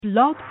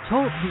Blog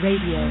Talk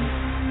Radio.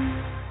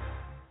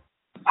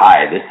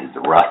 Hi, this is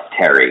Russ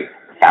Terry,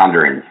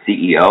 founder and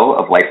CEO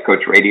of Life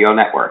Coach Radio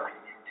Network.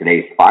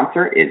 Today's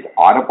sponsor is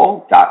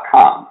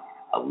Audible.com,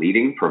 a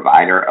leading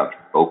provider of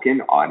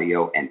spoken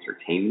audio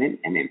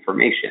entertainment and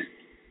information.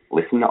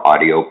 Listen to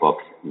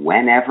audiobooks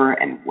whenever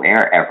and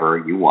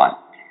wherever you want.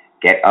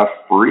 Get a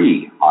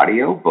free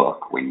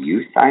audiobook when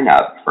you sign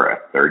up for a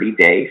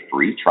 30-day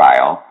free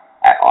trial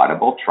at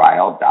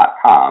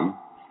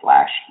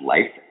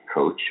audibletrial.com/lifecoachradio.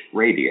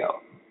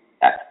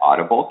 That's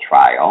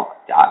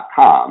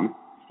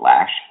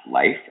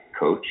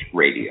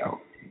audibletrial.com/lifecoachradio.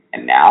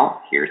 And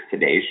now, here's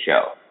today's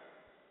show.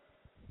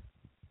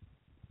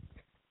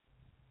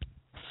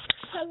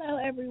 Hello,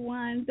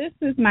 everyone. This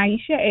is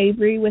Miesha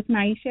Avery with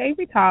Miesha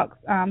Avery Talks.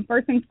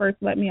 First things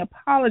first, let me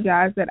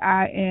apologize that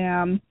I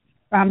am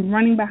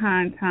running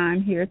behind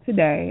time here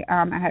today.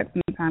 I had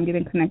some time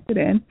getting connected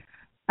in.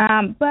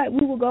 But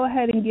we will go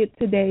ahead and get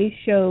today's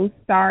show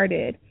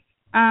started.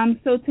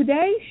 So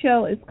today's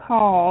show is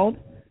called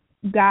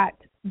Got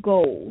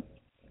Goals.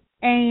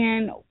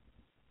 And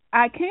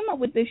I came up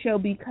with this show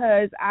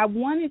because I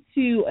wanted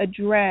to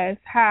address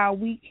how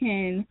we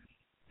can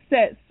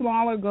set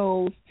smaller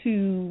goals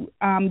to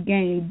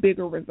gain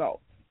bigger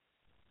results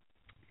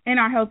in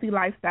our healthy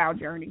lifestyle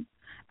journey.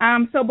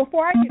 So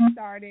before I get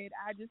started,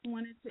 I just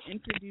wanted to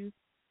introduce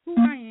who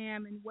I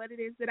am and what it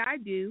is that I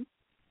do,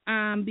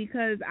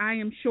 because I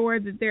am sure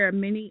that there are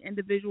many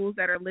individuals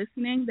that are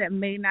listening that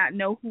may not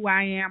know who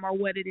I am or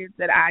what it is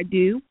that I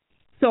do.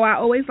 So I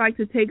always like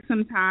to take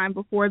some time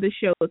before the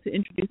show to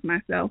introduce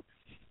myself.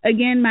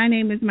 Again, my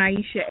name is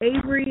Miesha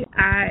Avery.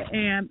 I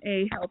am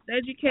a health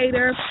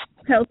educator,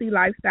 healthy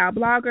lifestyle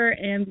blogger,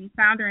 and the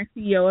founder and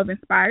CEO of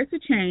Inspire to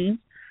Change.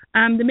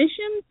 The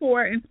mission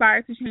for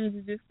Inspire to Change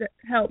is just to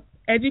help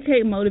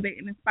educate, motivate,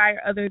 and inspire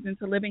others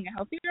into living a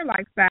healthier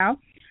lifestyle.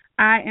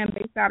 I am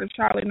based out of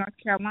Charlotte, North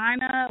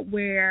Carolina,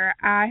 where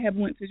I have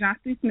went to John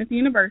C. Smith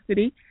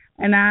University,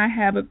 and I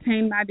have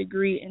obtained my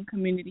degree in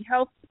community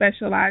health,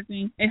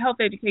 specializing in health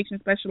education,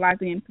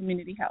 specializing in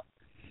community health.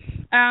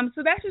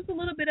 So that's just a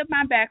little bit of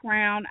my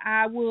background.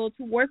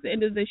 Towards the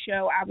end of the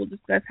show, I will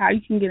discuss how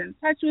you can get in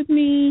touch with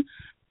me,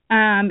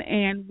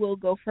 and we'll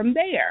go from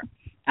there.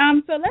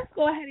 So let's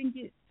go ahead and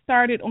get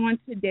started on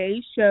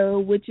today's show,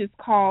 which is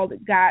called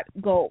Got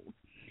Goals.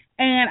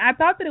 And I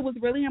thought that it was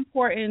really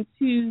important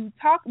to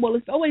talk, well,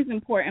 it's always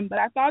important, but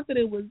I thought that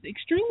it was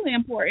extremely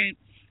important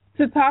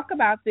to talk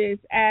about this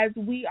as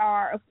we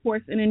are, of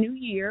course, in a new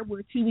year.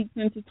 We're 2 weeks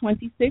into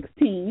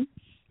 2016.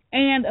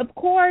 And, of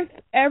course,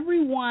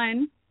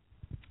 everyone,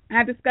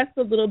 I discussed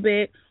a little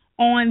bit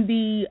on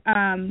the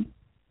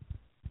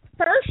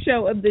first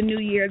show of the new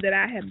year that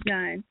I have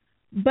done,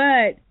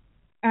 but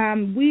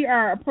we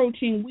are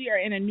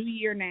in a new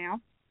year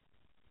now.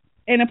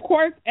 And, of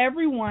course,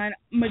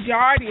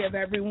 majority of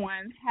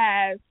everyone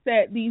has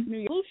set these New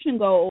Year's resolution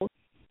goals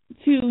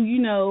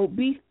to,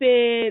 be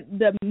fit.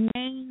 The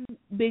main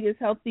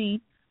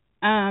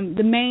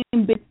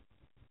big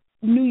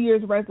New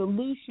Year's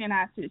resolution,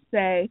 I should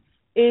say,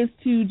 is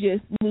to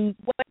just lose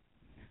weight.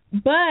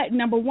 But,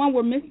 number one,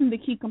 we're missing the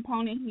key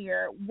component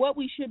here. What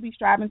we should be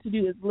striving to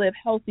do is live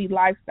healthy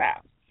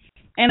lifestyles.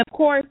 And, of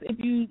course, if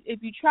you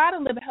try to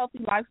live a healthy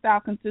lifestyle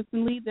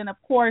consistently, then,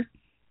 of course,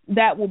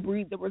 that will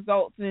breed the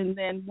results. And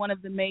then one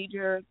of the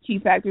major key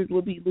factors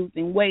will be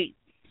losing weight.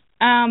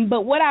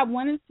 But what I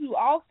wanted to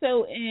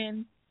also,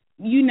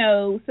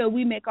 so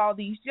we make all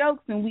these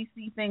jokes and we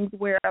see things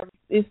where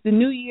it's the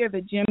new year,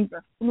 the gyms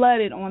are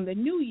flooded on the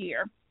new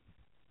year.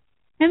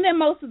 And then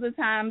most of the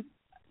time,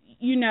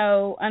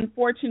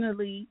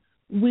 unfortunately,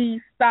 we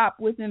stop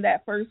within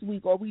that first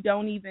week, or we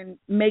don't even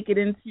make it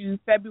into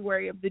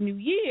February of the new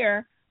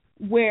year,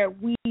 where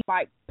we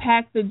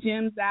pack the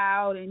gyms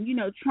out and,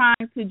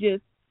 trying to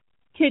just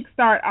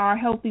kickstart our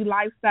healthy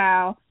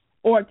lifestyle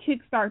or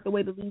kickstart the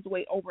way to lose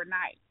weight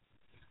overnight.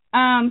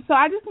 So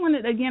I just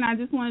wanted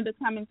to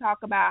come and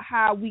talk about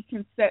how we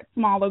can set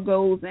smaller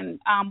goals and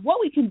what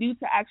we can do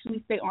to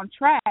actually stay on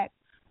track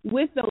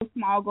with those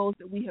small goals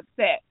that we have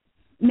set.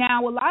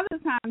 Now, a lot of the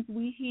times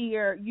we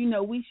hear,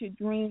 we should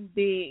dream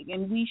big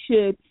and we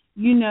should,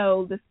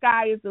 the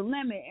sky is the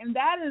limit. And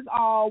that is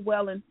all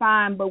well and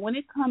fine. But when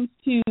it comes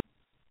to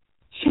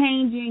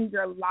changing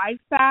your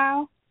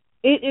lifestyle,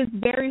 it is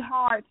very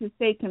hard to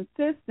stay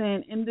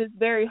consistent, and it's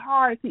very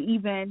hard to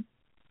even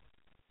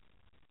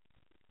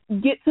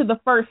get to the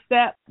first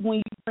step when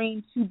you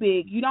dream too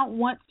big. You don't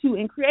want to,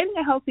 in creating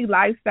a healthy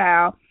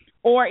lifestyle,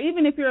 or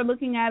even if you're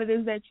looking at it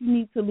as that you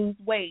need to lose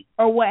weight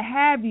or what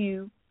have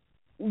you,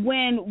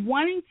 when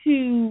wanting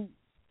to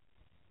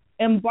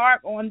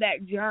embark on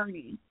that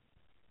journey,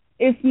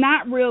 it's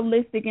not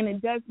realistic and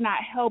it does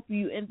not help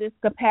you in this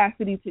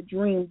capacity to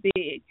dream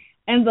big.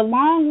 In the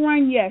long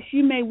run, yes,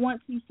 you may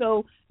want to.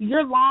 So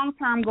your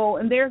long-term goal,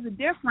 and there's a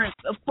difference,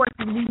 of course,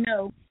 as we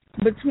know,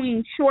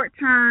 between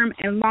short-term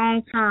and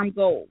long-term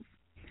goals.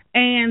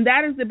 And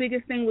that is the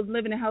biggest thing with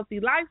living a healthy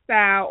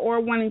lifestyle or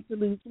wanting to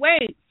lose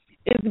weight,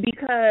 is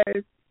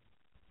because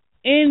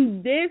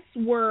in this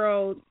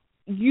world,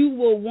 you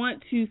will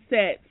want to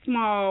set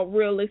small,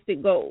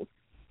 realistic goals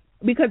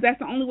because that's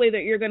the only way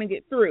that you're going to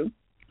get through.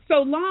 So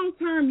long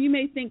term, you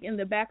may think in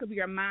the back of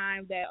your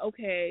mind that,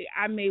 okay,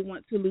 I may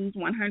want to lose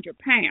 100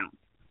 pounds,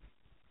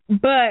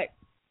 but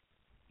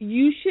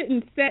you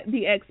shouldn't set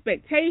the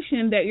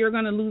expectation that you're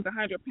going to lose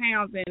 100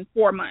 pounds in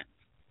 4 months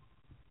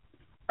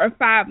or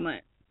 5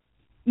 months.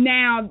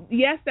 Now,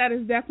 yes, that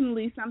is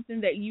definitely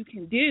something that you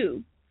can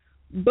do,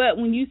 but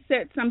when you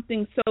set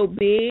something so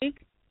big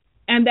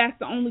and that's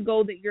the only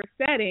goal that you're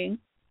setting,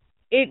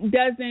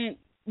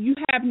 you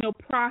have no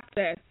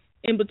process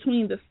in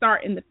between the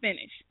start and the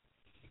finish.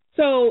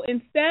 So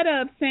instead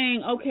of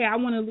saying, okay, I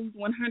want to lose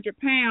 100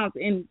 pounds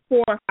in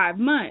 4 or 5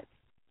 months,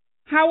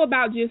 how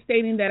about just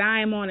stating that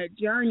I am on a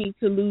journey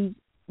to lose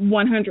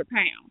 100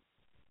 pounds?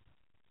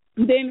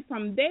 Then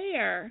from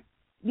there,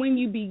 when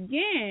you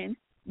begin,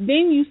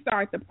 then you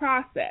start the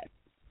process.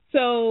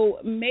 So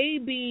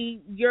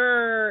maybe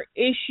your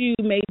issue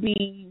may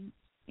be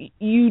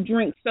you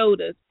drink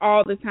sodas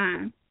all the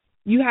time.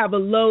 You have a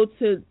low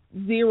to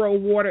zero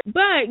water,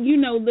 but,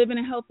 living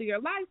a healthier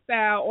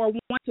lifestyle or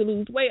want to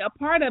lose weight, a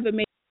part of it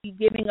may be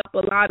giving up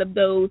a lot of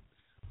those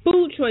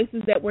food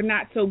choices that were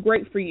not so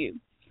great for you.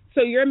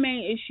 So your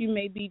main issue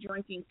may be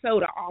drinking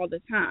soda all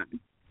the time.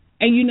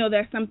 And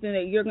that's something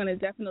that you're going to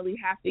definitely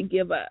have to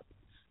give up.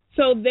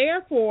 So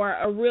therefore,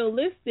 a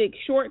realistic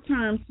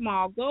short-term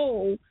small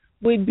goal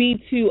would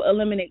be to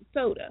eliminate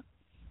soda.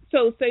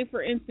 So say,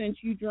 for instance,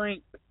 you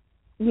drink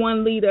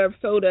 1 liter of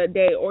soda a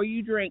day or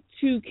you drink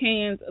 2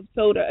 cans of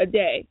soda a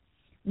day.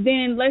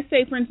 Then let's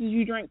say, for instance,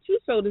 you drink 2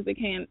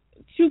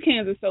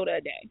 cans of soda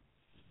a day.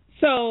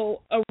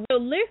 So a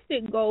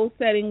realistic goal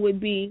setting would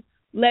be,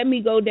 let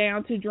me go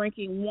down to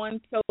drinking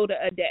 1 soda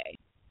a day.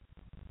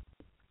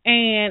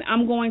 And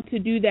I'm going to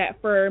do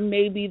that for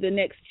maybe the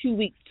next 2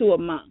 weeks to a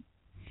month.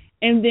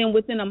 And then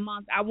within a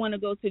month, I want to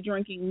go to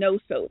drinking no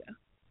soda.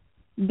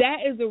 That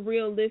is a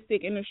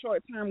realistic and a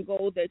short-term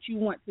goal that you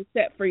want to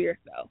set for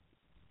yourself.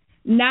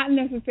 Not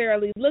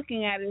necessarily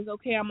looking at it as,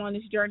 okay, I'm on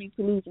this journey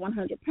to lose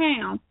 100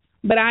 pounds,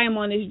 but I am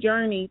on this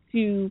journey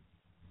to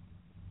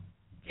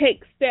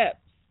take steps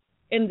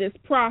in this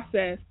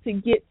process to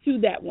get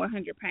to that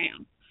 100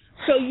 pounds.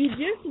 So you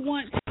just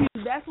want to,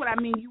 that's what I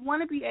mean, you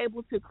want to be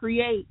able to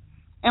create.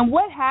 And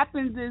what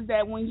happens is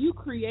that when you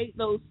create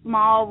those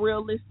small,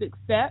 realistic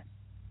steps,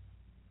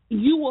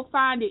 you will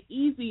find it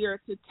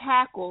easier to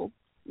tackle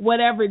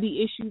whatever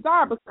the issues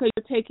are because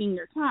you're taking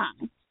your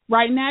time.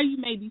 Right now, you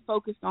may be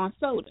focused on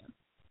soda.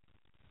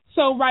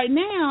 So right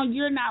now,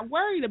 you're not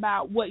worried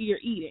about what you're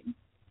eating.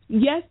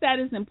 Yes, that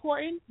is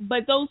important,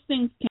 but those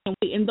things can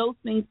wait, and those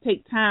things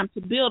take time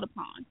to build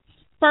upon.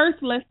 First,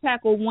 let's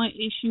tackle one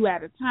issue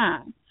at a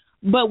time.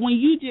 But when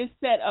you just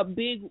set a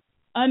big,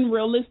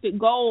 unrealistic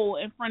goal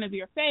in front of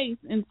your face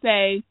and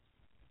say,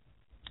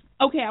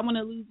 okay, I want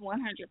to lose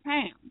 100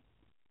 pounds.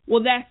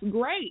 Well, that's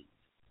great.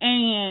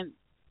 And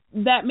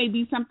that may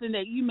be something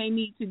that you may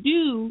need to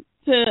do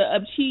to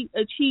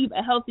achieve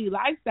a healthy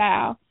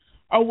lifestyle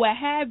or what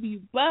have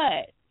you.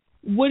 But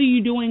what are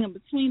you doing in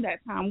between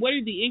that time? What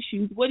are the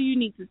issues? What do you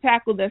need to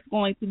tackle that's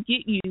going to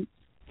get you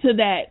to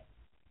that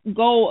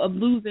goal of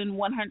losing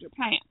 100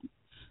 pounds?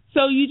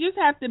 So you just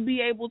have to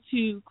be able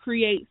to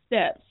create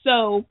steps.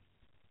 So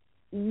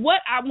what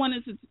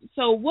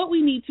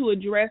we need to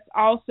address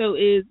also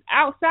is,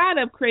 outside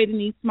of creating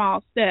these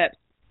small steps,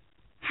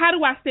 how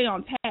do I stay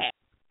on task?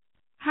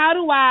 How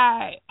do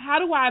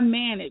I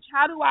manage?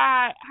 How do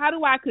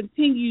I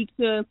continue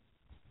to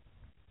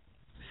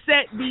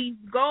set these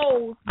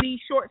goals, these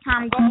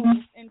short-term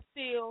goals, and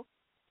still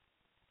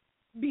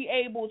be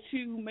able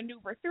to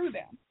maneuver through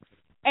them?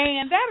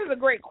 And that is a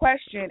great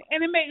question,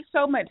 and it makes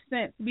so much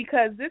sense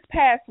because this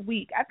past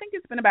week, I think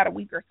it's been about a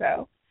week or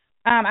so,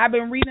 I've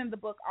been reading the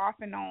book off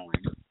and on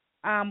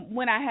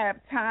when I have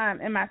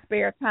time in my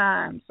spare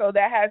time. So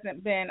that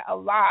hasn't been a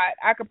lot.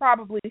 I could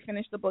probably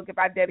finish the book if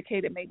I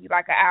dedicated maybe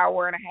like an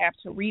hour and a half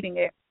to reading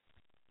it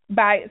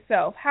by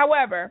itself.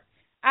 However,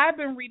 I've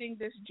been reading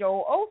this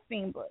Joel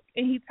Osteen book,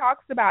 and he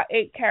talks about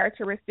 8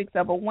 characteristics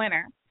of a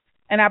winner.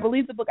 And I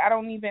believe the book, I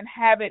don't even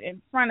have it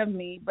in front of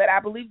me, but I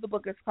believe the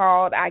book is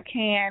called I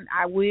Can,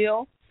 I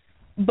Will.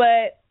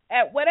 But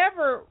at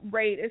whatever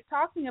rate, it's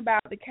talking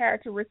about the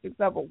characteristics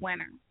of a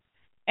winner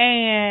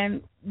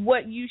and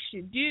what you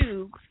should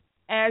do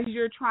as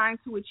you're trying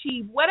to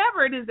achieve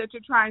whatever it is that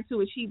you're trying to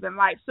achieve in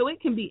life. So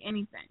it can be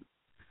anything.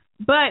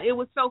 But it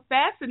was so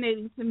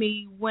fascinating to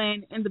me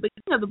when, in the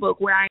beginning of the book,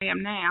 where I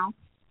am now,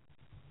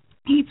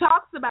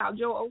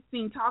 Joel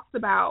Osteen talks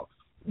about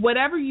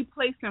whatever you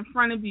place in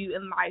front of you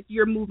in life,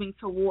 you're moving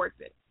towards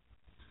it.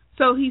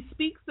 So he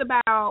speaks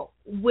about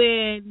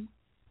when,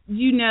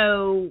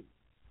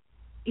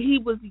 he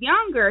was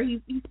younger.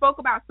 He spoke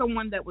about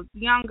someone that was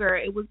younger.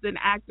 It was an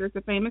actor, it's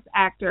a famous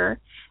actor.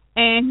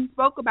 And he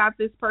spoke about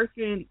this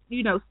person,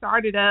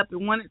 started up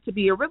and wanted to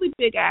be a really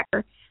big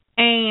actor.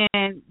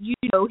 And,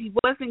 he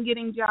wasn't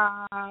getting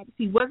jobs.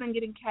 He wasn't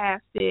getting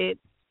casted.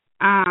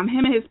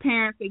 Him and his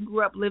parents, they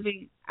grew up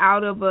living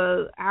out of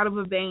a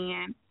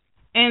van.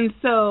 And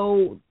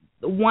so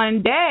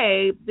one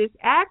day, this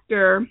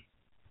actor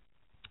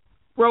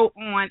wrote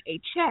on a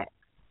check.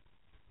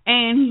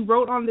 And he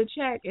wrote on the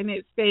check, and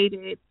it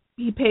stated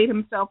he paid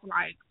himself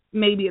like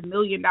maybe $1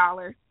 million.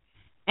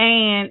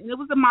 And it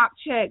was a mock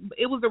check.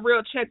 It was a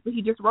real check, but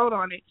he just wrote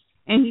on it.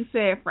 And he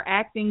said for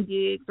acting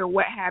gigs or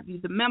what have you,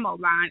 the memo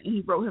line, and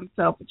he wrote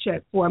himself a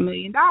check for $1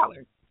 million.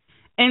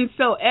 And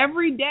so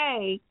every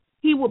day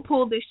he would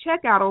pull this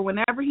check out, or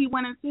whenever he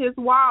went into his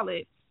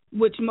wallet,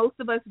 which most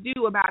of us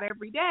do about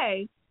every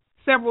day,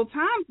 several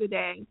times a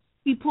day,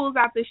 he pulls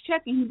out this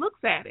check and he looks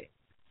at it.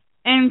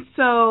 And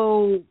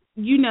so,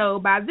 you know,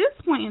 by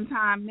this point in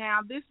time now,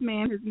 this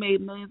man has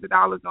made millions of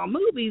dollars on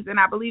movies, and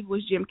I believe it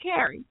was Jim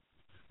Carrey.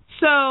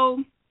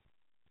 So,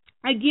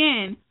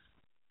 again,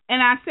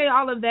 and I say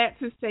all of that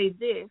to say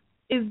this,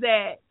 is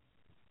that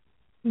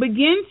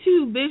begin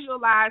to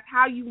visualize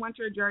how you want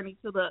your journey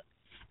to look,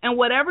 and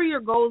whatever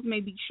your goals may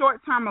be,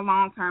 short-term or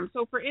long-term.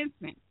 So, for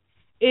instance,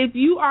 if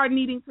you are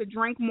needing to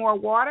drink more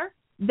water,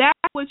 that's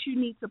what you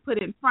need to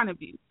put in front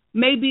of you.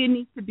 Maybe it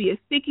needs to be a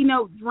sticky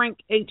note, drink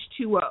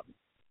H2O,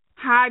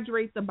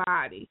 hydrate the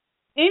body.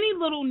 Any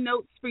little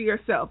notes for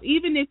yourself,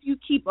 even if you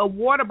keep a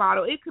water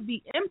bottle, it could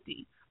be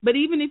empty, but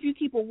even if you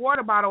keep a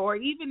water bottle, or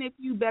even if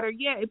you, better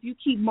yet, if you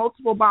keep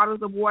multiple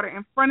bottles of water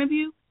in front of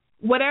you,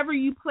 whatever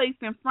you place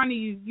in front of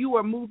you, you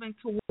are moving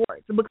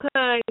towards.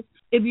 Because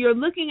if you're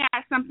looking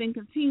at something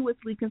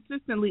continuously,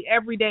 consistently,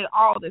 every day,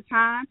 all the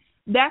time,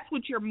 that's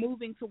what you're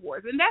moving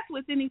towards. And that's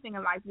with anything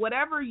in life.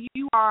 Whatever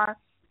you are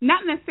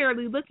not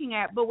necessarily looking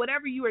at, but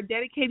whatever you are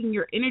dedicating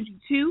your energy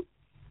to,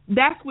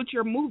 that's what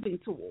you're moving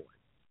towards,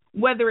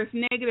 whether it's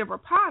negative or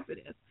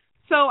positive.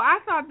 So I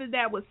thought that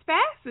that was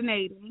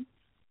fascinating,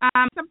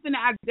 something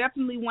that I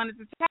definitely wanted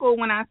to tackle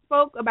when I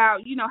spoke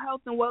about, you know,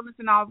 health and wellness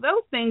and all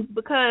those things,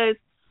 because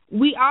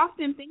we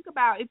often think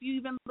about, if you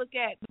even look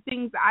at the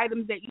things, the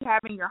items that you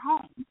have in your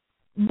home,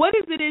 what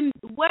is it in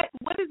what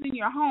is in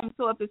your home?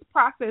 So if it's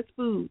processed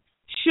food,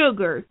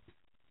 sugars,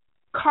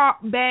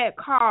 bad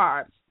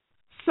carbs,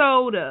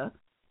 soda,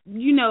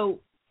 you know,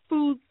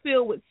 foods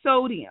filled with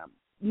sodium,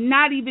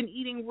 not even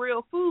eating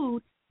real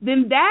food,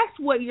 then that's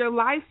what your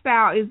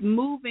lifestyle is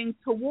moving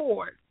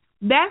towards.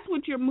 That's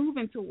what you're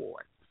moving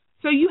towards.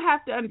 So you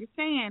have to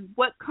understand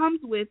what comes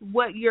with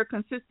what you're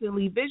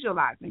consistently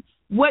visualizing.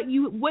 What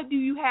do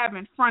you have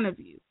in front of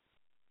you?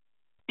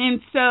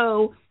 And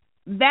so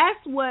that's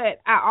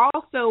what I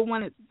also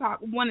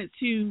wanted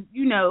to,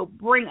 you know,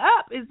 bring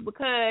up, is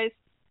because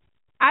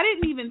I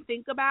didn't even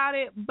think about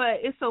it, but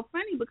it's so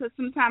funny because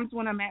sometimes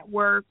when I'm at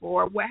work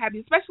or what have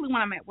you, especially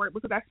when I'm at work,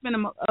 because I spend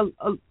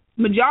a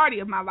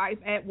majority of my life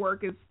at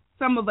work, as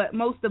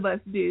most of us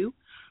do,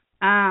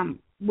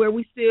 where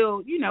we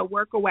still, you know,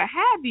 work or what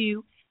have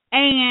you.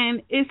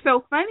 And it's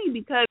so funny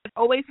because I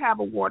always have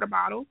a water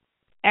bottle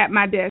at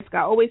my desk.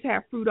 I always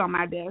have fruit on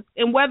my desk.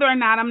 And whether or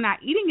not I'm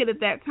not eating it at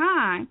that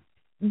time,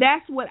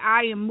 that's what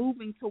I am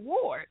moving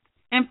towards.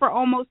 And for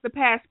almost the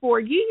past 4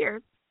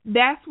 years,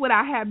 that's what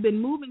I have been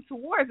moving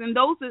towards. And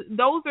those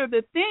are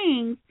the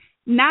things,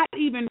 not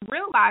even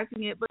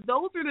realizing it, but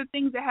those are the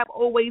things that have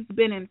always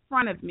been in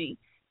front of me.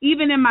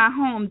 Even in my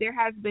home, there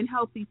has been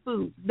healthy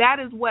foods. That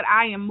is what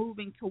I am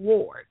moving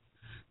towards.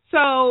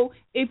 So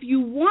if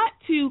you want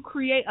to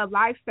create a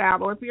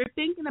lifestyle, or if you're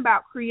thinking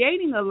about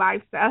creating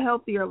a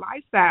healthier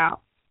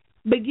lifestyle,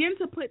 begin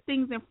to put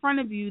things in front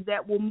of you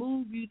that will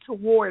move you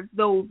towards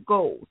those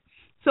goals.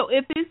 So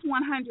if it's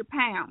 100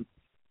 pounds,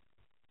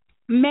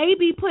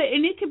 maybe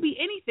and it could be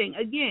anything.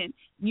 Again,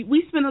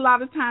 we spend a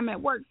lot of time at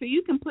work, so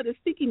you can put a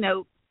sticky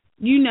note,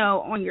 you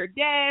know, on your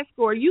desk,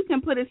 or you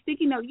can put a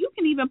sticky note. You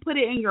can even put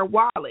it in your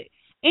wallet.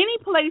 Any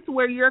place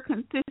where you're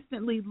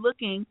consistently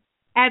looking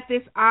at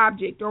this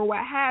object or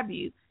what have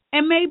you.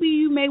 And maybe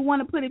you may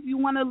want to put, if you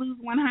want to lose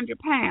 100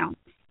 pounds,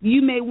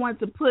 you may want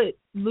to put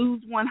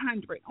lose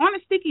 100 on a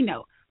sticky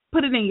note.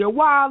 Put it in your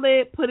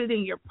wallet, put it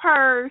in your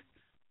purse,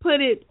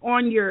 put it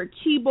on your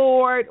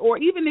keyboard, or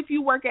even if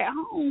you work at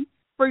home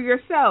for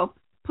yourself,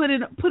 put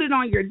it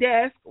on your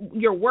desk,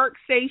 your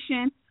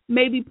workstation,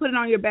 maybe put it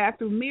on your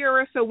bathroom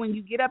mirror so when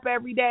you get up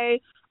every day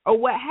or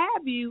what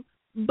have you.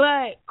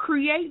 But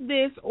create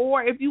this,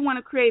 or if you want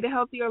to create a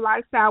healthier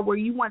lifestyle where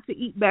you want to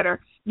eat better,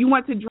 you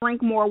want to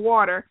drink more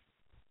water,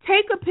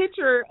 take a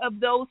picture of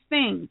those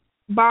things,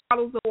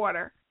 bottles of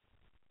water,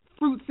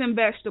 fruits and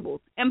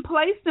vegetables, and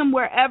place them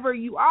wherever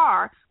you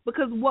are,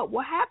 because what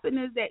will happen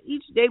is that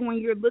each day when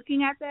you're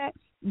looking at that,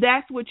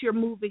 that's what you're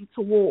moving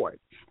towards,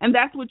 and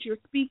that's what you're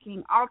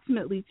speaking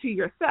ultimately to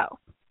yourself.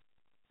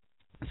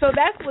 So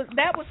that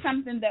was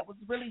something that was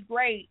really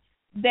great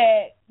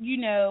that, you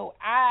know,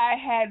 I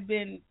had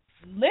been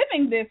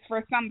living this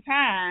for some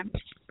time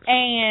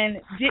and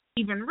didn't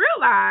even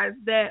realize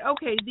that,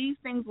 okay, these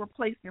things were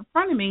placed in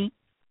front of me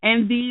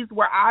and these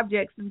were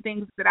objects and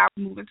things that I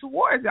was moving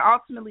towards. And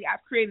ultimately,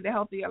 I've created a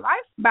healthier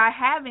life by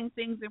having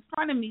things in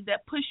front of me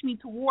that push me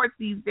towards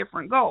these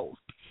different goals.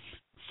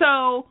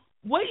 So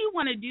what you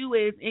want to do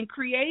is, in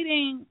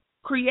creating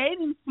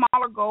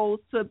smaller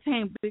goals to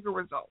obtain bigger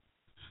results.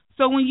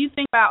 So when you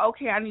think about,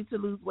 okay, I need to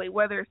lose weight,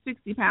 whether it's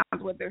 60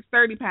 pounds, whether it's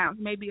 30 pounds,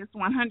 maybe it's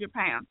 100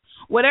 pounds,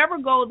 whatever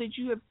goal that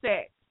you have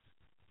set,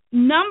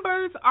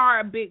 numbers are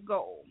a big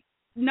goal.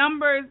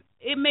 Numbers,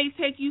 it may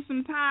take you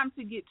some time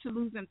to get to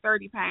losing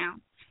 30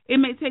 pounds. It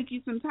may take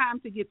you some time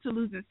to get to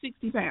losing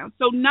 60 pounds.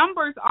 So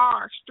numbers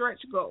are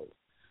stretch goals.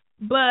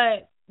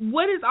 But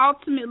what is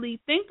ultimately,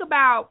 think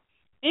about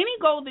any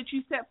goal that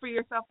you set for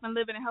yourself and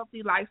living a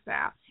healthy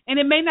lifestyle. And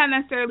it may not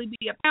necessarily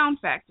be a pound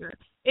factor.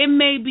 It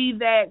may be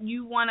that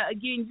you want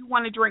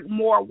to drink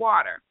more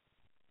water.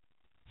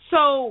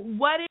 So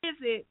what is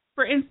it?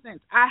 For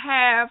instance, I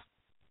have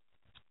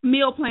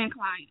meal plan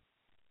clients.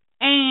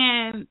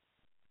 And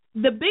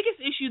the biggest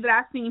issue that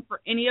I've seen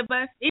for any of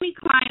us, any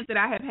client that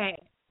I have had,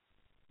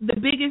 the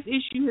biggest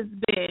issue has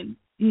been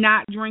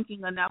not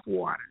drinking enough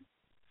water.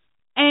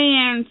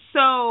 And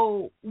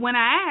so when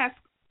I ask,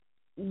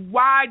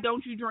 why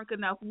don't you drink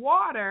enough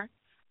water?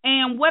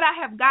 And what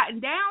I have gotten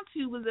down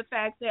to was the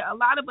fact that a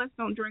lot of us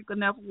don't drink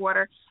enough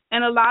water,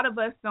 and a lot of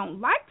us don't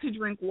like to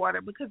drink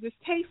water because it's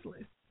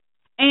tasteless.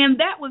 And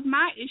that was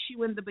my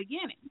issue in the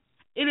beginning.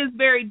 It is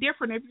very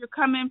different if you're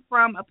coming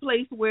from a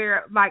place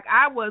where, like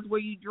I was,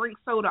 where you drink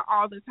soda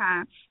all the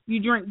time,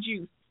 you drink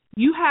juice.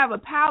 You have a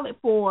palate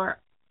for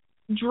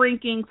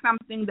drinking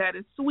something that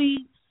is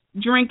sweet,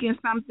 drinking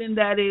something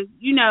that is,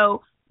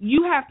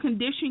 you have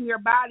conditioned your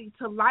body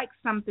to like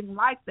something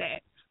like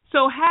that.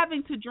 So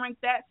having to drink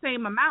that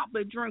same amount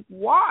but drink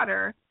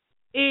water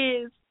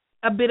is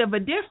a bit of a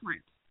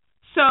difference.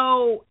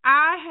 So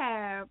I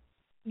have,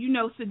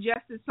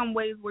 suggested some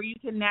ways where you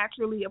can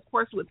naturally, of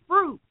course, with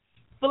fruit,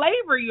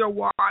 flavor your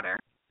water.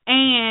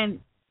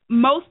 And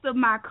most of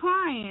my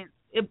clients,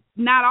 if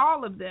not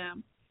all of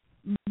them,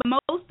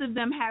 but most of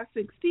them have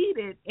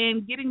succeeded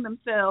in getting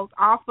themselves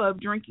off of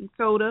drinking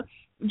soda,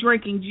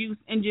 drinking juice,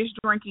 and just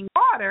drinking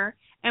water,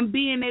 and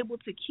being able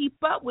to keep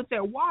up with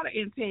their water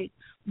intake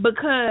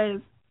because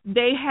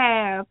they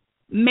have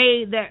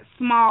made that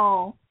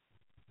small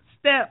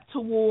step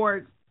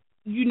towards,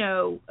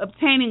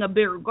 obtaining a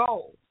bigger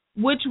goal,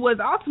 which was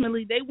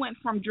ultimately they went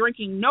from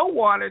drinking no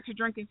water to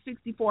drinking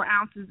 64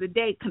 ounces a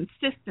day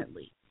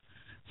consistently.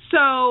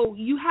 So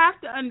you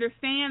have to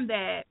understand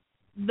that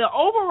the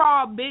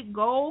overall big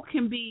goal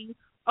can be,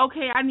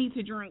 okay, I need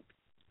to drink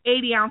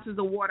 80 ounces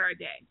of water a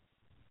day.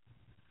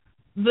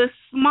 The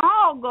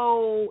small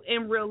goal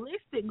and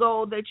realistic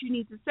goal that you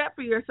need to set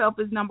for yourself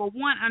is, number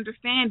one,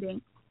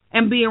 understanding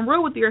and being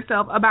real with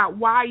yourself about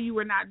why you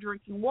are not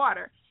drinking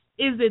water.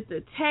 Is it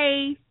the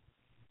taste?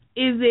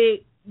 Is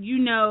it,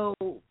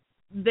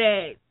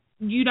 that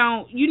you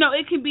don't,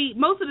 it can be,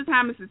 most of the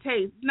time it's the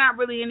taste. It's not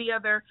really any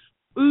other,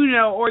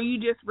 or you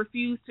just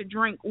refuse to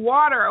drink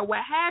water or what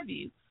have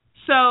you.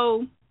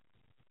 So,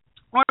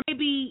 or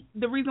maybe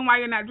the reason why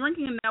you're not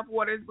drinking enough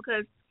water is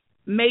because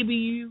maybe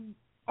you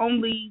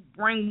only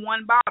bring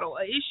one bottle.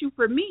 An issue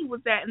for me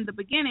was that in the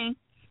beginning,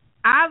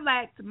 I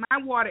lacked my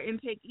water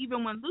intake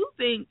even when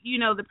losing,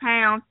 the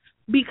pounds,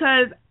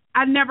 because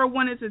I never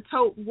wanted to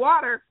tote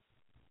water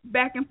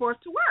back and forth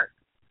to work.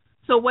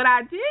 So what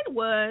I did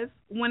was,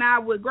 when I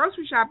would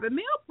grocery shop at a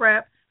meal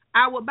prep,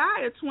 I would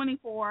buy a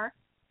 24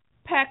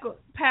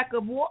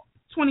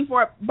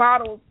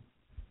 bottles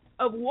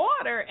of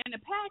water in a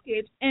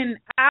package, and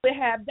I would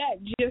have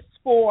that just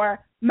for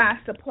my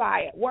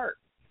supply at work.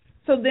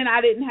 So then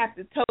I didn't have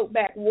to tote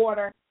back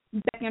water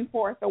back and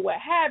forth or what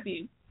have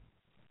you.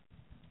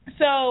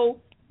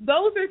 So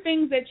those are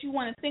things that you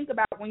want to think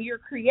about when you're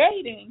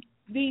creating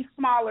these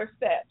smaller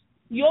steps.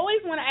 You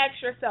always want to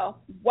ask yourself,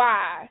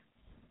 why?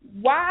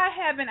 Why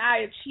haven't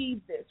I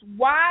achieved this?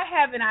 Why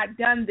haven't I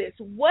done this?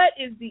 What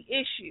is the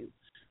issue?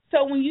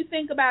 So when you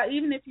think about,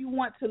 even if you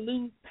want to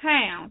lose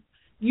pounds,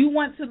 you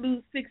want to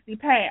lose 60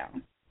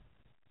 pounds.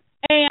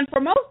 And for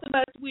most of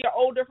us, we are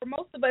older. For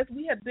most of us,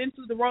 we have been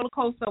through the roller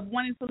coaster of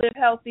wanting to live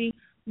healthy,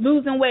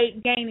 losing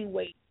weight, gaining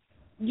weight.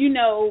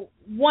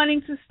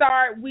 Wanting to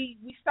start, we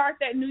start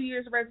that New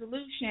Year's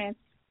resolution,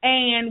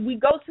 and we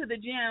go to the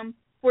gym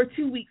for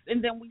 2 weeks,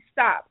 and then we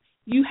stop.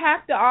 You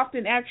have to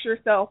often ask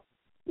yourself,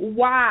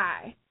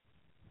 why?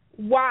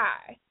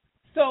 Why?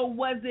 So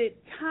was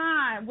it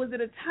time? Was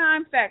it a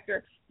time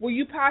factor? Were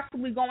you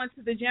possibly going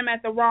to the gym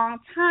at the wrong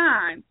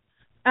time?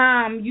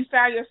 You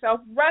found yourself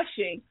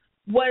rushing.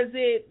 Was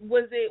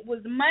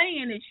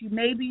money an issue?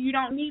 Maybe you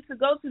don't need to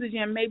go to the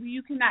gym. Maybe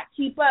you cannot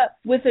keep up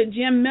with a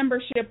gym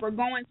membership or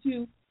going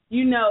to,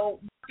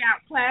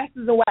 workout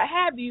classes or what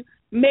have you.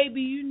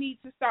 Maybe you need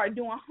to start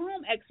doing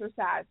home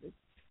exercises.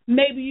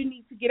 Maybe you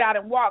need to get out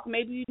and walk.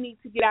 Maybe you need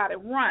to get out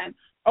and run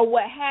or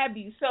what have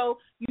you. So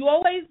you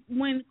always,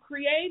 when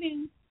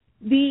creating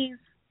these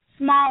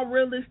small,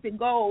 realistic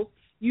goals,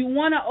 you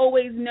want to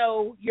always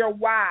know your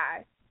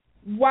why.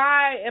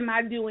 Why am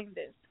I doing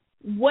this?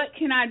 What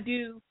can I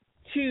do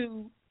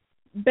to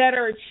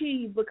better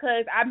achieve?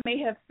 Because I may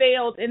have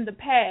failed in the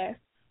past.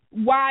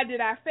 Why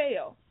did I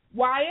fail?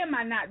 Why am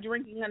I not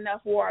drinking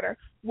enough water?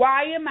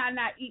 Why am I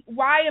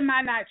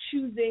not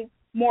choosing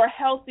more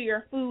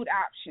healthier food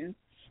options?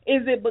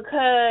 Is it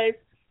because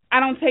I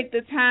don't take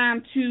the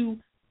time to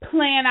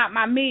plan out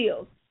my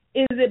meals?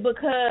 Is it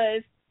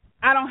because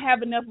I don't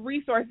have enough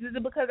resources? Is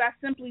it because I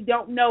simply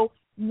don't know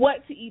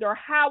what to eat or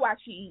how I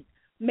should eat?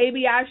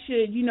 maybe I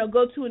should,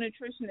 go to a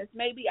nutritionist.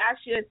 Maybe I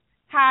should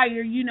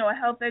hire, a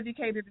health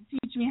educator to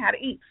teach me how to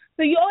eat.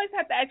 So you always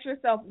have to ask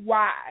yourself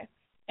why.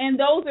 And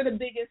those are the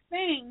biggest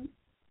things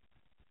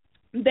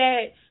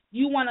that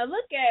you want to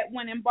look at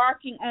when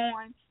embarking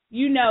on,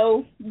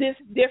 this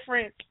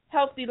different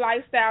healthy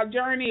lifestyle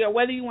journey, or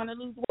whether you want to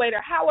lose weight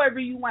or however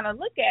you want to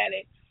look at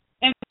it.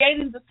 And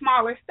creating the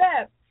smaller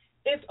steps,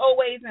 it's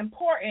always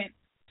important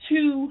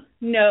to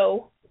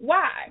know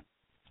why.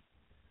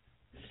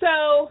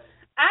 So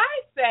I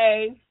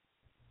say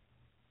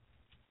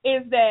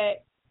is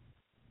that,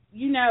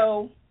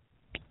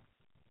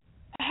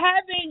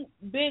 having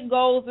big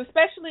goals,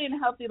 especially in a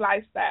healthy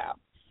lifestyle,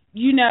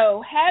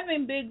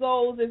 having big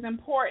goals is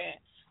important.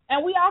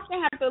 And we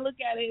often have to look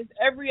at it as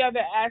every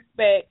other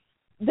aspect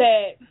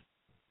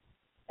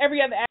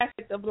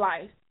of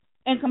life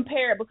and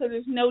compare it, because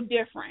it's no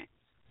different.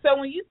 So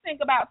when you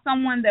think about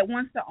someone that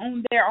wants to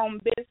own their own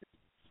business,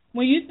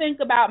 when you think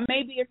about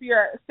maybe if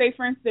you're, say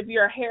for instance, if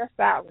you're a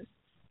hairstylist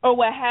or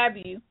what have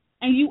you,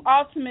 and you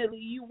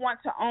want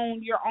to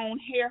own your own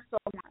hair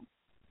salon,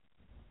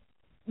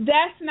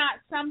 that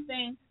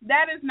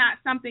is not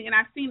something, and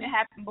I've seen it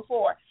happen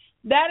before,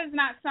 that is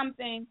not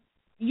something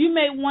you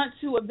may want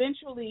to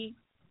eventually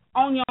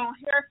own your own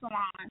hair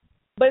salon,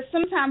 but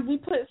sometimes we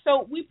put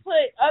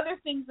other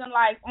things in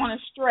life on a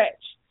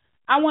stretch.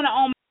 I want to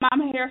own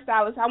my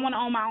hairstylist. I want to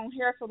own my own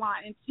hair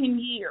salon in 10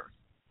 years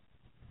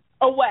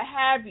or what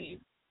have you.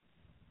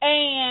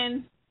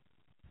 And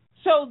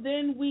so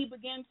then we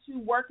begin to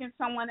work in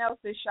someone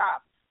else's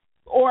shop,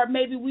 or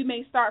maybe we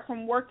may start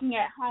from working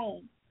at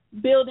home,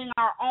 building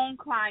our own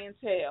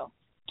clientele,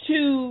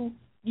 to,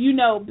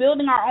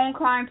 building our own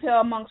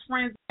clientele amongst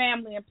friends,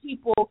 family, and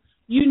people,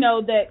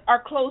 that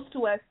are close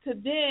to us, to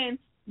then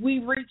we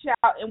reach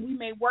out and we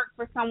may work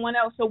for someone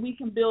else so we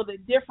can build a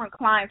different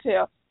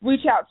clientele,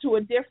 reach out to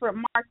a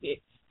different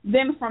market.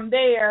 Then from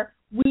there,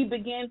 we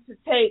begin to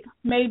take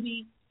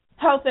maybe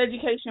health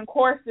education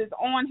courses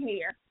on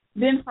hair.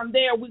 Then from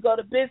there, we go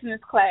to business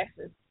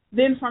classes.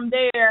 Then from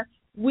there,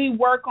 we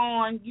work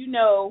on,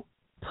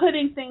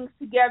 putting things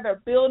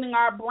together, building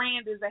our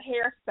brand as a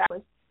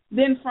hairstylist.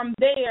 Then from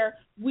there,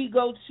 we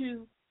go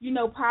to,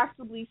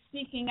 possibly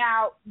seeking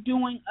out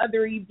doing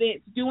other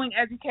events, doing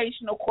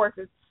educational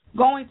courses,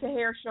 going to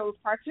hair shows,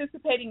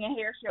 participating in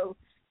hair shows.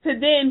 To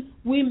then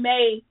we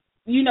may,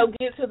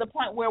 get to the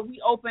point where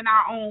we open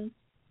our own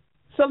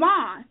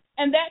salon.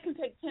 And that can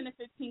take 10 to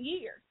 15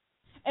 years.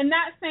 And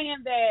not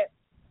saying that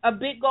a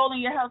big goal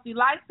in your healthy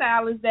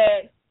lifestyle is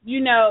that,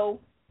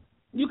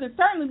 you can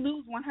certainly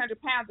lose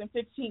 100 pounds in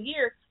 15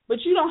 years, but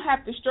you don't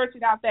have to stretch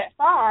it out that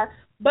far.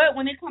 But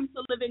when it comes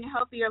to living a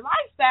healthier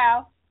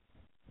lifestyle,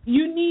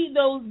 you need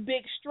those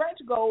big stretch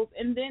goals,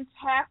 and then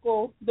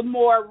tackle the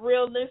more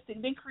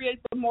realistic, then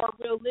create the more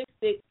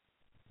realistic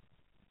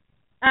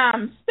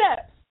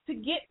steps to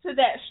get to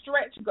that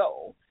stretch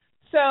goal.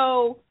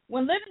 So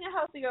when living a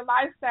healthier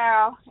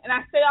lifestyle, and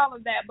I say all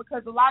of that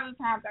because a lot of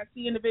the times I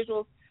see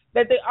individuals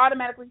that they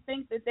automatically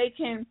think that they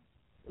can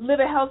live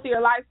a healthier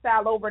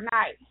lifestyle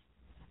overnight.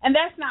 And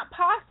that's not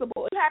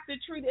possible. You have to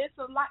treat it,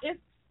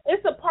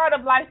 it's a part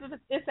of life,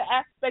 it's an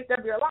aspect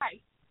of your life.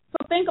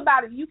 So think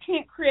about it. You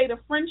can't create a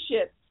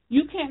friendship.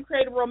 You can't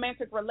create a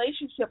romantic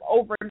relationship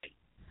overnight.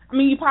 I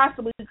mean, you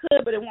possibly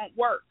could, but it won't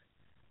work.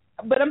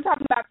 But I'm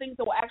talking about things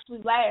that will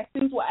actually last,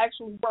 things will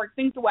actually work,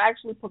 things that will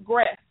actually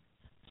progress.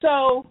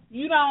 So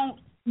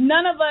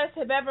none of us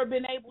have ever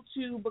been able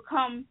to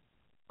become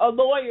a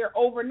lawyer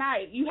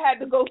overnight. You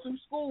had to go through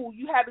school.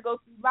 You had to go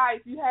through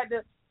life. You had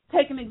to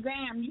take an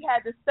exam. You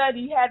had to study.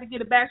 You had to get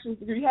a bachelor's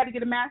degree. You had to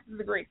get a master's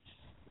degree.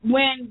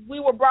 When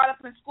we were brought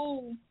up in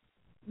school,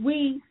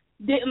 we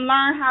didn't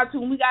learn how to,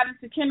 when we got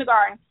into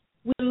kindergarten,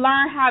 we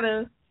learned how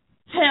to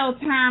tell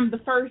time the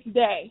first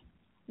day.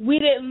 We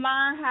didn't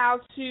learn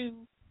how to,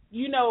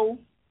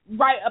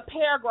 write a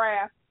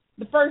paragraph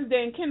the first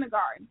day in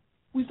kindergarten.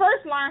 We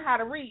first learned how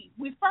to read.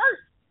 We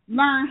first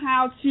learned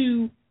how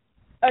to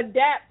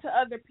adapt to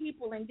other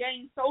people and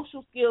gain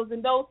social skills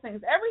and those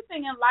things.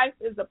 Everything in life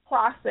is a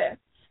process,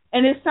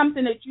 and it's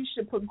something that you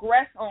should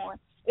progress on.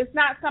 It's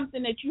not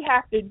something that you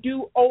have to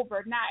do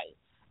overnight.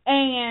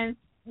 And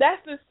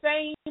that's the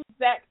same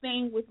exact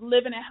thing with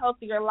living a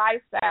healthier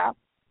lifestyle.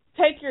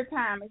 Take your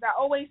time. As I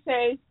always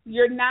say,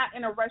 you're not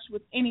in a rush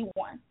with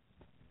anyone.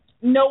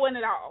 No one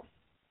at all.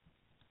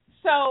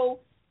 So,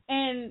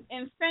 in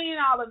saying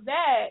all of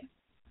that,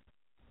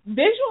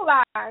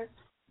 visualize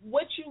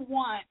what you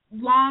want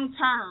long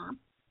term,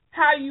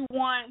 how you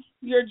want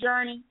your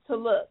journey to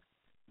look.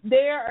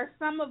 There are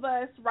some of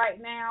us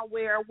right now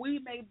where we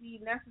may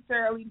be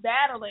necessarily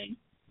battling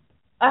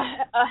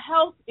a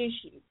health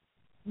issue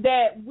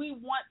that we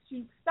want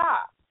to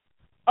stop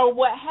or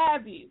what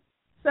have you,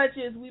 such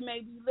as we may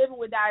be living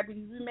with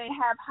diabetes, we may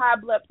have high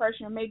blood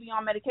pressure, maybe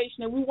on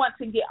medication, and we want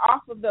to get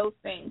off of those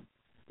things.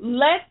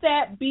 Let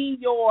that be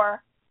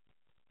your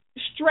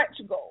stretch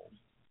goal,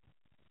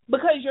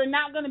 because you're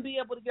not going to be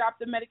able to get off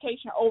the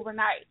medication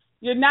overnight.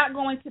 You're not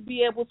going to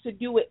be able to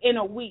do it in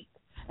a week.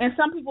 And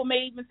some people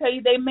may even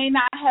say they may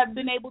not have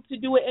been able to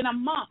do it in a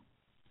month.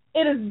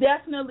 It is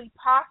definitely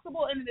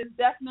possible, and it is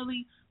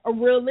definitely a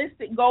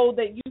realistic goal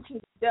that you can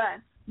get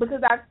done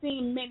because I've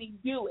seen many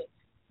do it.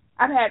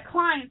 I've had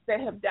clients that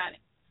have done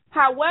it.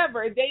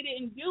 However, they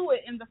didn't do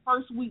it in the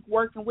first week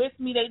working with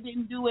me. They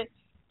didn't do it.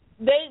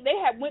 They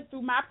had went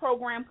through my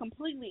program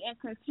completely and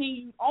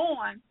continued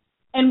on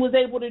and was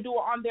able to do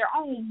it on their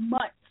own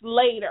months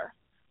later.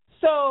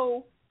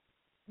 So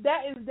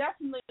that is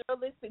definitely a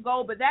realistic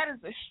goal, but that is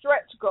a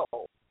stretch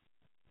goal.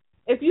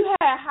 If you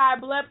had high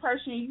blood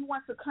pressure and you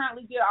want to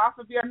currently get off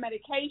of your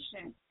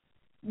medication,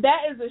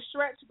 that is a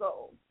stretch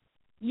goal.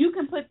 You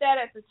can put that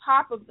at the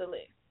top of the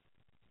list.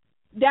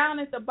 Down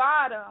at the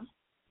bottom,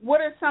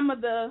 what are some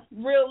of the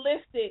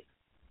realistic,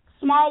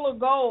 smaller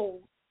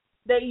goals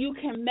that you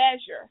can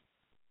measure?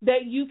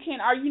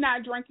 Are you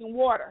not drinking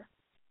water?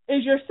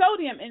 Is your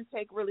sodium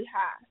intake really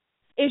high?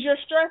 Is your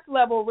stress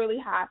level really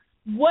high?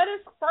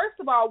 First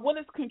of all, what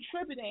is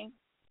contributing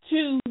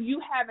to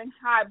you having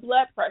high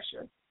blood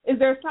pressure? Is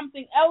there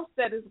something else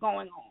that is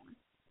going on?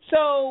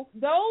 So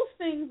those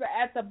things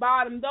are at the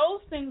bottom.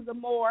 Those things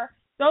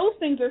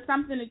are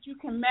something that you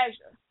can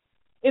measure.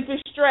 If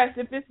it's stress,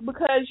 if it's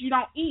because you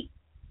don't eat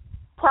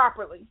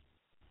properly,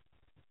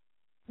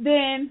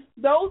 then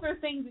those are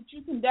things that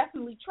you can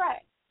definitely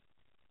track.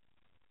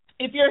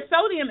 If your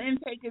sodium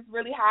intake is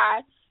really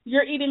high,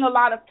 you're eating a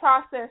lot of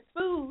processed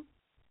foods,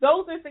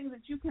 those are things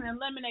that you can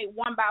eliminate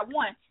one by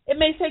one. It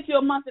may take you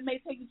a month, it may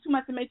take you 2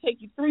 months, it may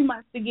take you 3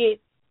 months to get,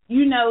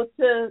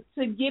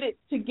 to get it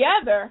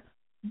together,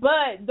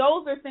 but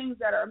those are things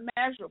that are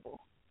measurable.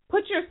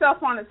 Put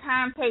yourself on a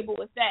timetable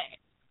with that.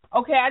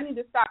 Okay, I need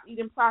to stop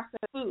eating processed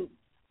food.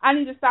 I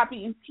need to stop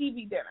eating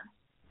TV dinner.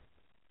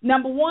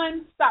 Number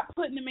 1, stop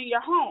putting them in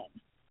your home.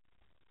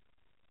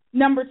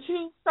 Number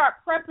 2, start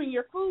prepping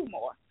your food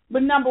more.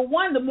 But number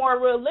 1, the more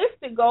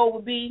realistic goal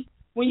would be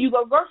when you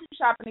go grocery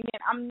shopping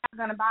again, I'm not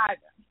going to buy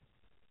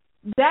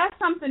them. That's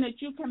something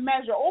that you can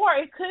measure. Or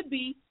it could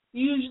be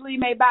you usually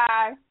may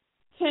buy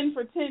 10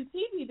 for 10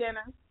 TV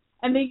dinners,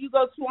 and then you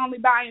go to only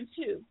buying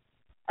 2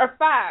 or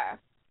 5.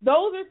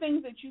 Those are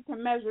things that you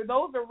can measure.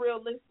 Those are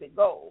realistic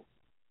goals.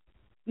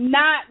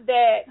 Not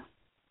that,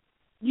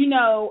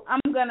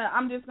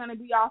 I'm just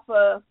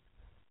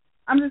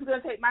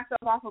gonna take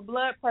myself off of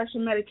blood pressure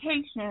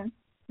medication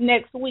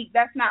next week.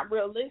 That's not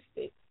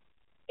realistic.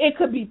 It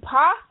could be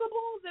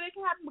possible that it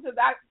can happen because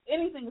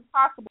anything is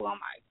possible in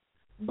life,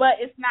 but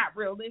it's not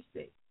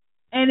realistic.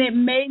 And it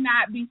may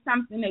not be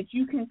something that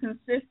you can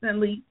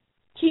consistently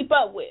keep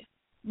up with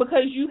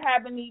because you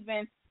haven't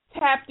even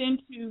tapped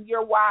into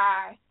your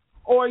why,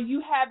 or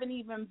you haven't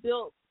even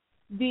built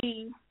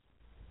the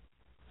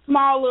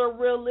smaller,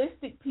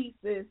 realistic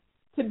pieces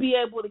to be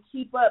able to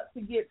keep up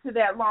to get to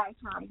that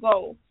long-term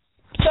goal.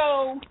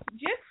 So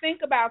just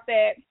think about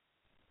that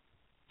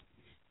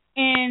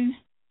in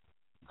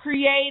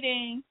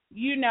creating,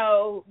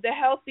 the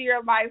healthier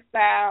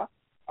lifestyle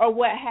or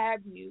what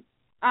have you.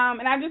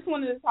 And I just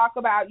wanted to talk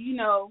about,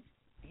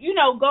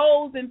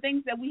 goals and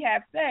things that we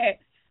have set.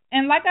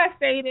 And like I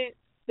stated,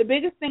 the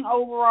biggest thing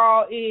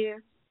overall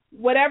is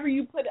whatever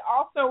you put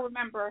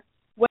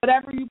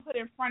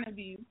in front of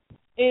you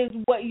is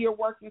what you're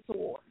working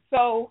towards.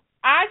 So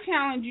I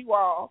challenge you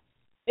all,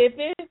 if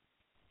it's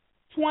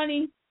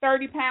 20,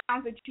 30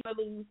 pounds that you want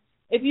to lose,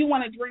 if you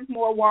want to drink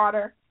more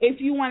water,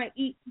 if you want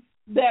to eat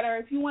better,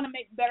 if you want to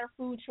make better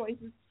food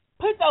choices,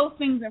 put those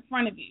things in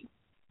front of you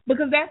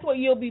because that's what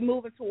you'll be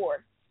moving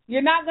towards.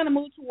 You're not going to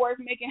move towards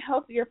making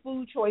healthier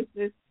food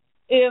choices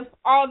if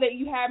all that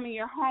you have in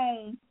your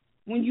home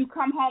when you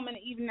come home in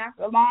the evening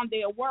after a long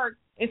day of work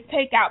is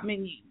takeout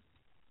menus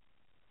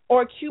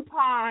or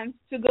coupons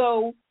to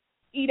go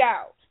eat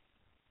out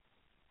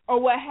or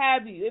what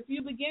have you. If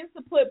you begin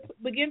to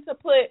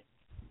put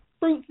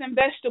fruits and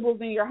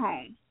vegetables in your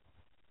home,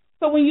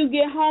 so when you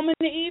get home in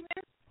the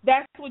evening,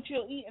 that's what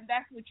you'll eat and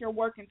that's what you're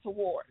working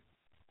towards,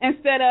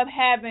 instead of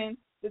having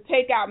the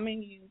takeout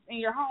menus in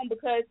your home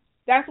because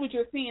that's what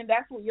you're seeing,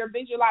 that's what you're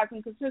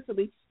visualizing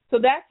consistently. So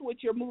that's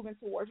what you're moving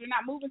towards. You're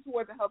not moving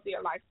towards a healthier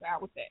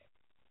lifestyle with that.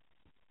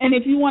 And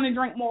if you want to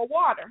drink more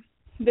water,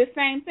 the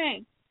same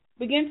thing.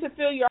 Begin to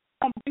fill your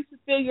home, begin to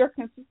fill your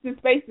consistent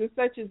spaces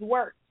such as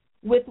work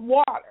with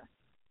water.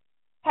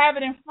 Have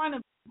it in front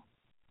of you.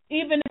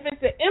 Even if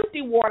it's an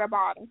empty water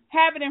bottle,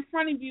 have it in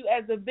front of you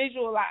as a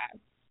visualize.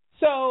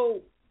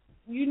 So,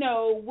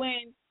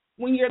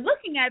 when you're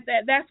looking at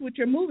that, that's what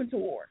you're moving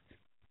towards.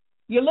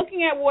 You're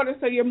looking at water,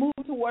 so you're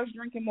moving towards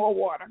drinking more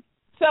water.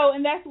 So,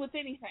 and that's with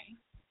anything.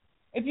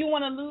 If you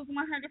want to lose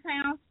 100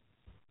 pounds,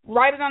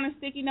 write it on a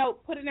sticky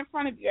note, put it in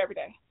front of you every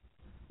day.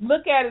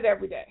 Look at it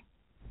every day.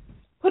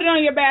 Put it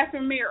on your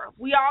bathroom mirror.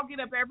 We all get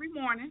up every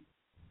morning,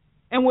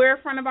 and we're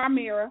in front of our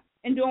mirror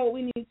and doing what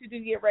we need to do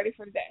to get ready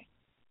for the day.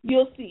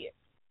 You'll see it.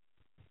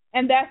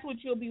 And that's what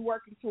you'll be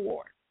working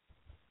toward.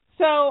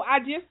 So I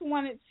just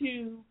wanted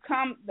to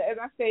come, as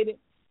I stated,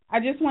 I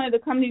just wanted to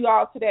come to you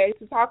all today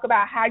to talk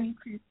about how you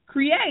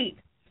create.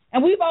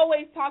 And we've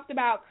always talked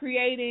about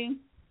creating,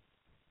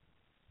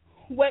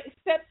 what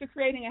steps to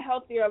creating a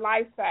healthier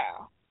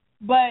lifestyle.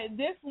 But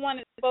this one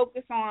is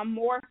focused on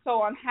more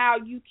so on how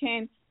you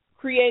can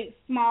create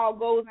small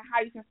goals and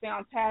how you can stay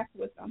on task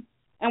with them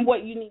and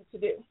what you need to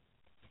do.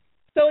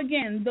 So,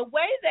 again, the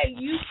way that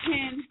you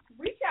can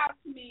reach out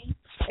to me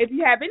if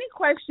you have any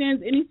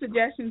questions, any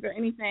suggestions, or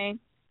anything,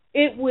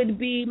 it would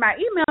be, my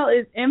email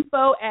is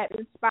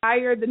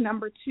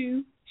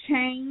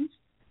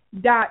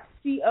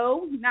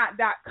info@inspire2change.co, not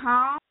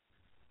 .com.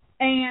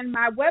 And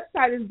my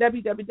website is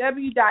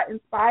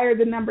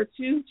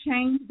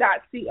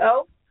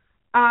www.inspire2change.co.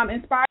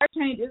 Inspire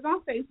Change is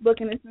on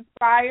Facebook, and it's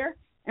Inspire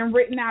and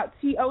written out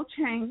TO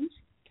Change.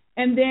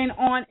 And then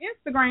on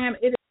Instagram,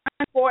 it is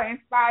for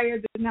Inspire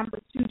 2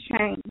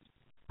 Change.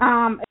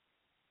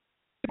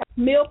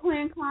 Meal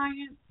plan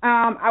clients.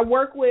 I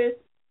work with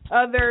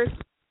others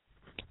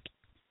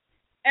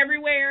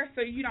everywhere,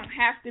 so you don't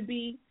have to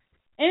be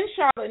in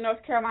Charlotte,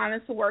 North Carolina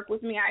to work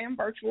with me. I am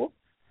virtual.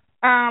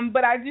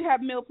 But I do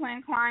have meal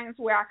plan clients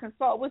where I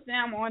consult with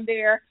them on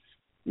their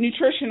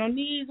nutritional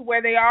needs,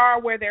 where they are,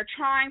 where they're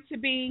trying to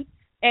be,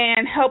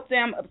 and help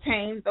them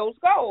obtain those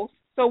goals.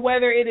 So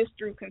whether it is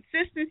through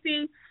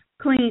consistency,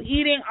 clean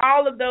eating,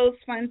 all of those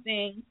fun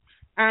things,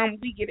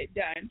 we get it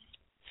done.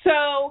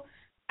 So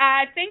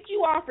I thank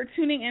you all for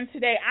tuning in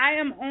today. I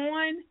am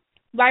on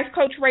Life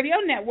Coach Radio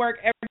Network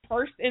every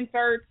first and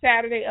third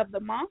Saturday of the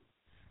month.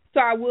 So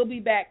I will be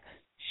back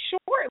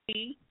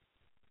shortly.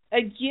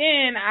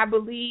 Again, I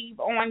believe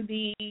on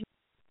the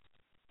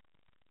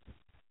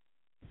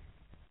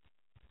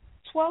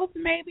 12th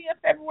maybe of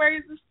February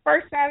is the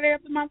first Saturday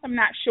of the month. I'm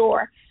not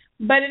sure.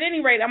 But at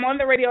any rate, I'm on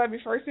the radio every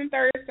first and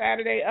third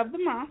Saturday of the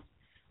month.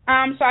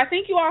 So I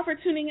thank you all for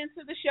tuning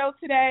into the show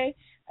today.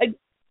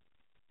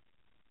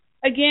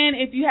 Again,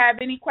 if you have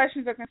any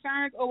questions or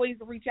concerns, always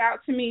reach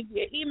out to me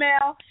via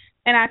email.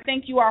 And I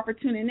thank you all for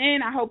tuning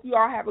in. I hope you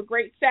all have a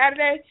great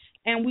Saturday,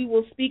 and we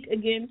will speak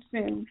again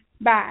soon.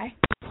 Bye.